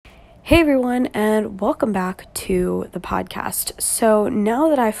Hey everyone, and welcome back to the podcast. So now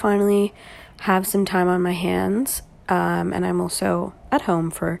that I finally have some time on my hands, and I'm also at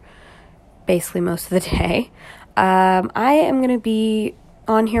home for basically most of the day, I am going to be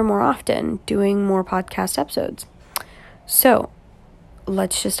on here more often, doing more podcast episodes. So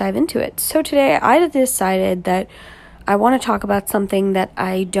let's just dive into it. So today I decided that I want to talk about something that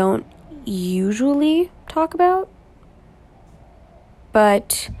I don't usually talk about,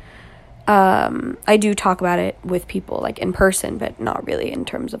 but I do talk about it with people, like in person, but not really in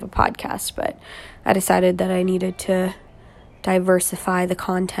terms of a podcast. But I decided that I needed to diversify the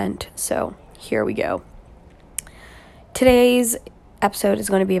content, so here we go. Today's episode is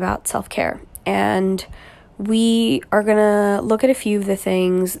going to be about self-care, and we are going to look at a few of the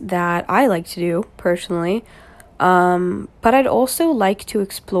things that I like to do personally, but I'd also like to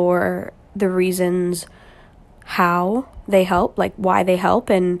explore the reasons how they help, like why they help,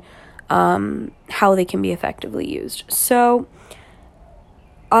 and how they can be effectively used. So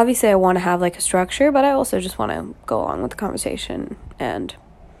obviously I want to have like a structure, but I also just want to go along with the conversation and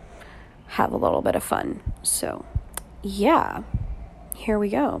have a little bit of fun. So yeah, here we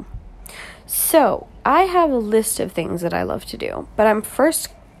go. So I have a list of things that I love to do, but I'm first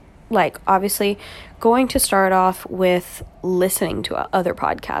obviously going to start off with listening to other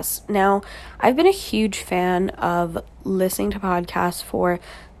podcasts. Now, I've been a huge fan of listening to podcasts for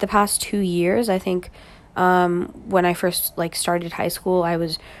the past 2 years. I think when I first started high school, I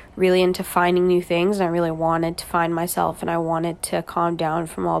was really into finding new things, and I really wanted to find myself, and I wanted to calm down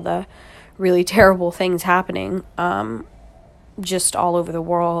from all the really terrible things happening just all over the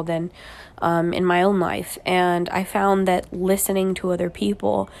world and in my own life. And I found that listening to other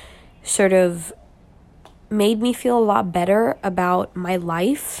people sort of made me feel a lot better about my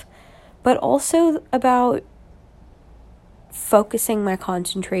life, but also about focusing my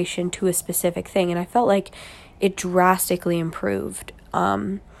concentration to a specific thing. And I felt like it drastically improved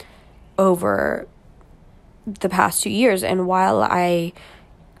over the past 2 years. And while I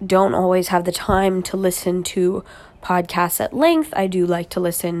don't always have the time to listen to podcasts at length, I do like to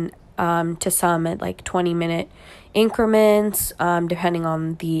listen to some at 20-minute increments, depending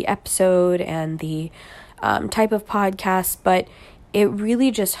on the episode and the type of podcast. But it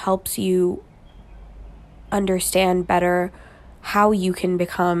really just helps you understand better how you can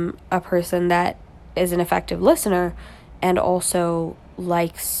become a person that is an effective listener and also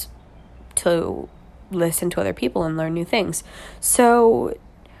likes to listen to other people and learn new things. So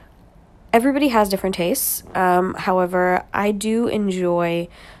everybody has different tastes. However, I do enjoy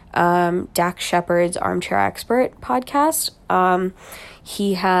Dax Shepard's Armchair Expert podcast.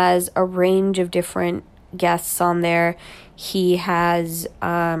 He has a range of different guests on there. He has,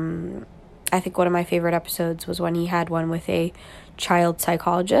 I think one of my favorite episodes was when he had one with a child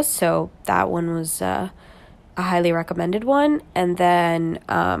psychologist. So that one was a highly recommended one. And then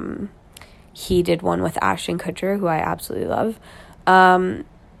he did one with Ashton Kutcher, who I absolutely love.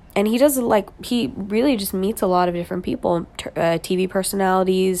 And he does he really just meets a lot of different people, TV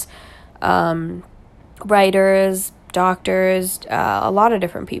personalities, writers, doctors, a lot of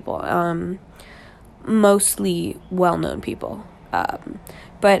different people, mostly well-known people.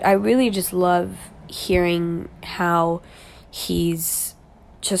 But I really just love hearing how he's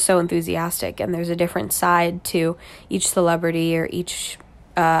just so enthusiastic, and there's a different side to each celebrity or each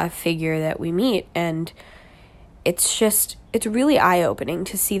figure that we meet, and it's really eye-opening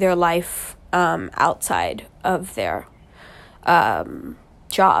to see their life outside of their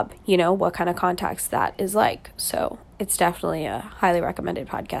job, what kind of context that is like. So it's definitely a highly recommended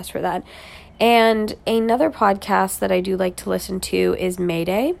podcast for that. And another podcast that I do like to listen to is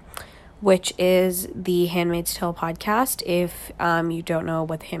Mayday, which is the Handmaid's Tale podcast. If you don't know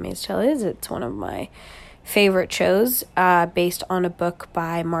what the Handmaid's Tale is, it's one of my favorite shows based on a book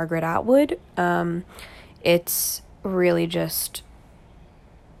by Margaret Atwood. It's really just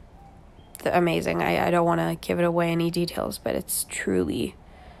amazing. I don't want to give it away any details, but it's truly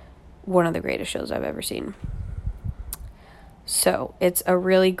one of the greatest shows I've ever seen. So it's a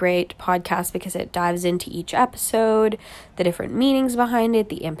really great podcast because it dives into each episode, the different meanings behind it,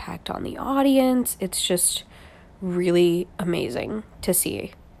 the impact on the audience. It's just really amazing to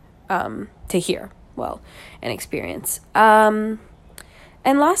see, to hear, and experience. And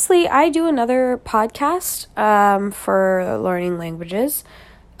lastly, I do another podcast for learning languages.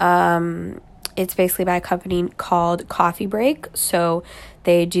 It's basically by a company called Coffee Break. So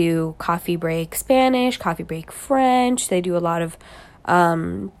they do Coffee Break Spanish, Coffee Break French. They do a lot of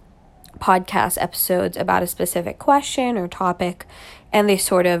podcast episodes about a specific question or topic. and they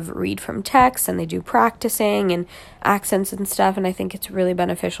sort of read from text and they do practicing and accents and stuff, and I think it's really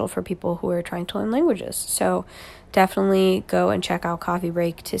beneficial for people who are trying to learn languages. So definitely go and check out Coffee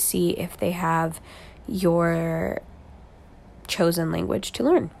Break to see if they have your chosen language to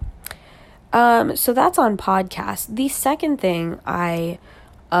learn. So that's on podcasts. The second thing I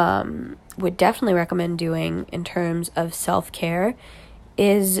would definitely recommend doing in terms of self-care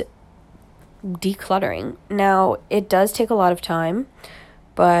is decluttering. Now, it does take a lot of time,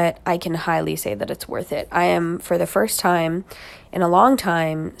 but I can highly say that it's worth it. I am, for the first time in a long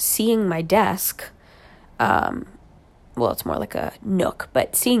time, seeing my desk, well, it's more like a nook,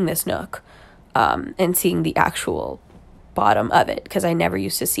 but seeing this nook, and seeing the actual bottom of it, because I never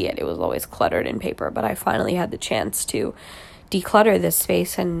used to see it. It was always cluttered in paper, but I finally had the chance to declutter this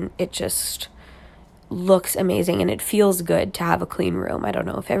space, and it just looks amazing, and it feels good to have a clean room. I don't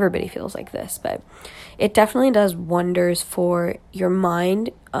know if everybody feels like this, but it definitely does wonders for your mind,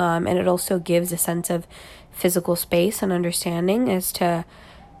 and it also gives a sense of physical space and understanding as to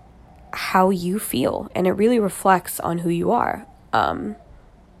how you feel, and it really reflects on who you are.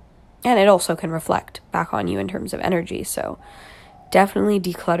 And it also can reflect back on you in terms of energy. So definitely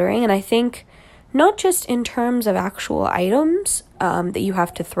decluttering. And I think not just in terms of actual items that you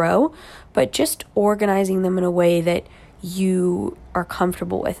have to throw, but just organizing them in a way that you are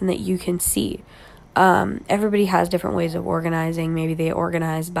comfortable with and that you can see. Everybody has different ways of organizing. Maybe they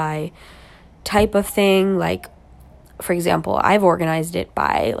organize by type of thing. Like, for example, I've organized it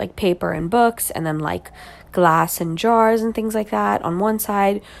by like paper and books, and then like glass and jars and things like that on one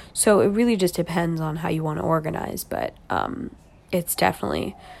side. So it really just depends on how you want to organize, but it's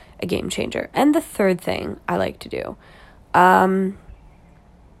definitely a game changer. And the third thing I like to do,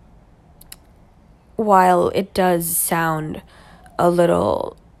 while it does sound a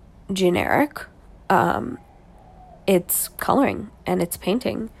little generic, it's coloring and it's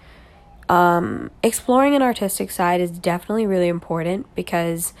painting. Exploring an artistic side is definitely really important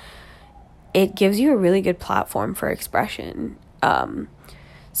because it gives you a really good platform for expression.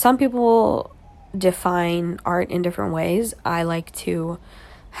 Some people define art in different ways. I like to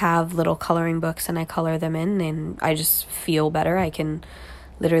have little coloring books and I color them in, and I just feel better. I can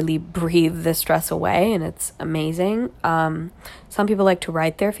literally breathe the stress away, and it's amazing. Some people like to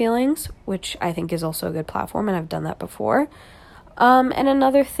write their feelings, which I think is also a good platform, and I've done that before. And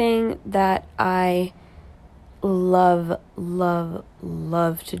another thing that I love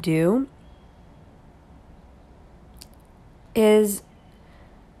to do is,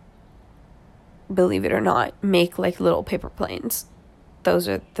 believe it or not, make like little paper planes. Those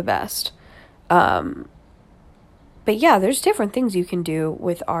are the best. But yeah, there's different things you can do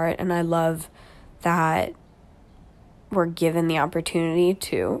with art, and I love that we're given the opportunity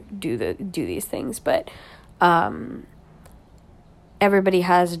to do these things. But everybody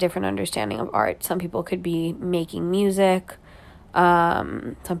has a different understanding of art. Some people could be making music.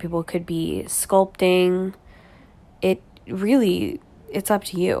 Some people could be sculpting. It's up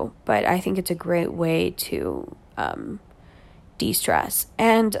to you, but I think it's a great way to de-stress.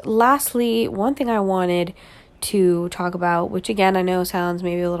 And lastly, one thing I wanted to talk about, which again I know sounds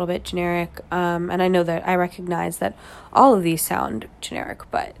maybe a little bit generic, and I know that I recognize that all of these sound generic,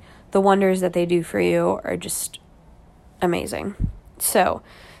 but the wonders that they do for you are just amazing. So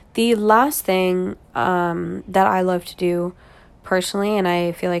the last thing that I love to do personally, and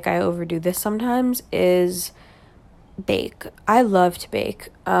I feel like I overdo this sometimes, is bake. I love to bake.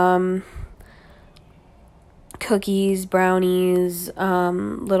 Cookies, brownies,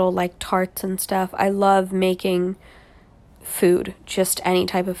 little like tarts and stuff. I love making food, just any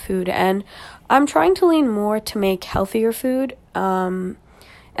type of food, and I'm trying to lean more to make healthier food.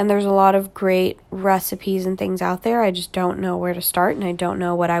 And there's a lot of great recipes and things out there. I just don't know where to start, and I don't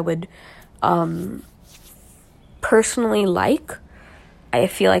know what I would personally like. I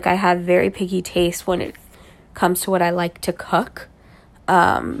feel like I have very picky taste when it comes to what I like to cook.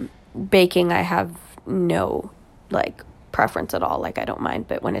 Baking, I have no like preference at all. Like, I don't mind,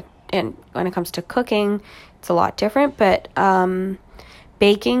 but when it comes to cooking, it's a lot different. But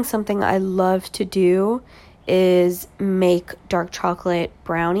baking, something I love to do is make dark chocolate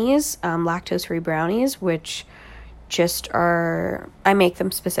brownies, lactose-free brownies, which I make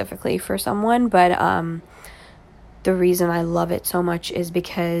them specifically for someone, but the reason I love it so much is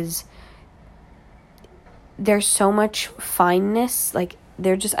because there's so much fineness. Like,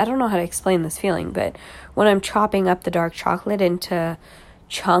 I don't know how to explain this feeling, but when I'm chopping up the dark chocolate into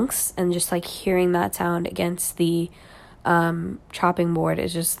chunks and just like hearing that sound against the chopping board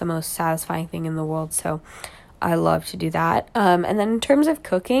is just the most satisfying thing in the world. So I love to do that. And then in terms of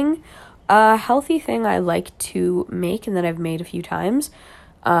cooking, A healthy thing I like to make and that I've made a few times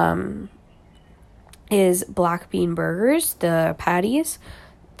is black bean burgers, the patties.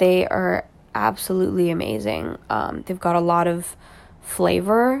 They are absolutely amazing. They've got a lot of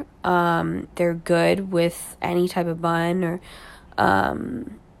flavor. They're good with any type of bun or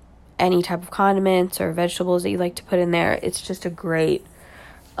any type of condiments or vegetables that you like to put in there. It's just a great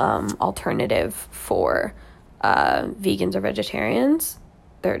alternative for vegans or vegetarians.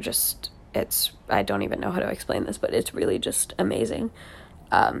 They're just, I don't even know how to explain this, but it's really just amazing.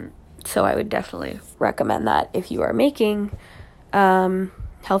 So I would definitely recommend that if you are making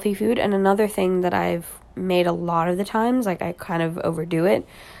healthy food. And another thing that I've made a lot of the times, like I kind of overdo it,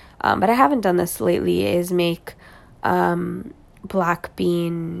 but I haven't done this lately, is make black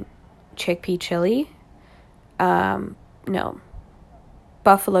bean chickpea chili. No,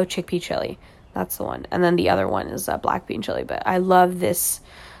 buffalo chickpea chili. That's the one. And then the other one is black bean chili. But I love this,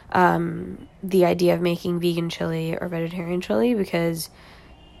 the idea of making vegan chili or vegetarian chili, because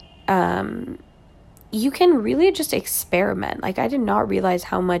you can really just experiment. Like, I did not realize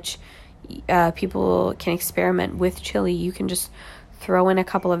how much people can experiment with chili. You can just throw in a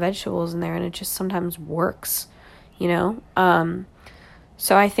couple of vegetables in there and it just sometimes works, you know?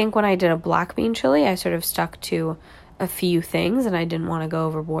 So I think when I did a black bean chili, I sort of stuck to a few things and I didn't want to go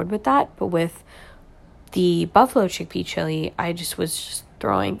overboard with that. But with the buffalo chickpea chili, I just was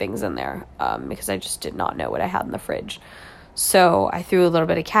throwing things in there because I just did not know what I had in the fridge. So I threw a little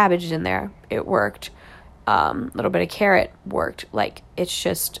bit of cabbage in there. It worked. A little bit of carrot worked. Like, it's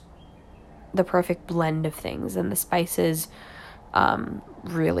just the perfect blend of things, and the spices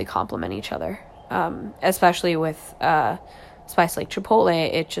really complement each other. Especially with spice like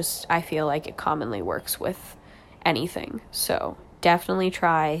chipotle, I feel like it commonly works with anything. So definitely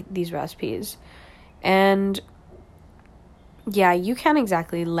try these recipes. And yeah, you can't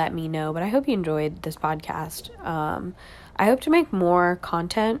exactly let me know, but I hope you enjoyed this podcast. I hope to make more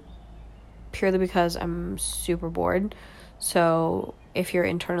content purely because I'm super bored. So if you're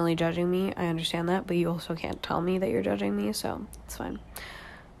internally judging me, I understand that, but you also can't tell me that you're judging me, so it's fine.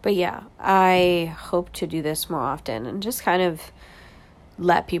 But yeah, I hope to do this more often and just kind of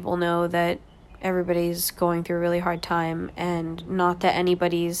let people know that everybody's going through a really hard time, and not that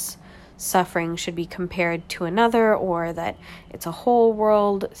anybody's suffering should be compared to another, or that it's a whole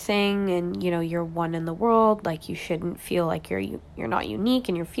world thing and, you know, you're one in the world. Like, you shouldn't feel like you're not unique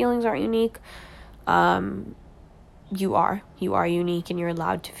and your feelings aren't unique. You are unique, and you're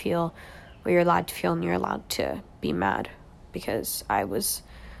allowed to feel what you're allowed to feel, and you're allowed to be mad, because I was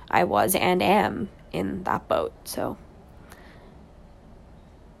and am in that boat. So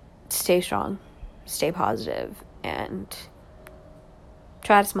stay strong, stay positive, and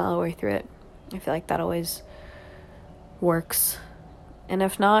try to smile your way through it. I feel like that always works. And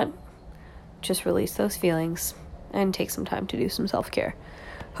if not, just release those feelings and take some time to do some self-care.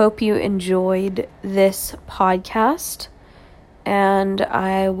 Hope you enjoyed this podcast, and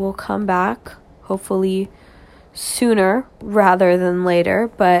I will come back hopefully sooner rather than later.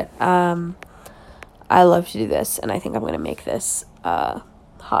 But I love to do this, and I think I'm going to make this a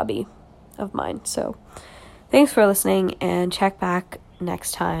hobby of mine. So thanks for listening, and check back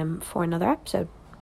next time for another episode.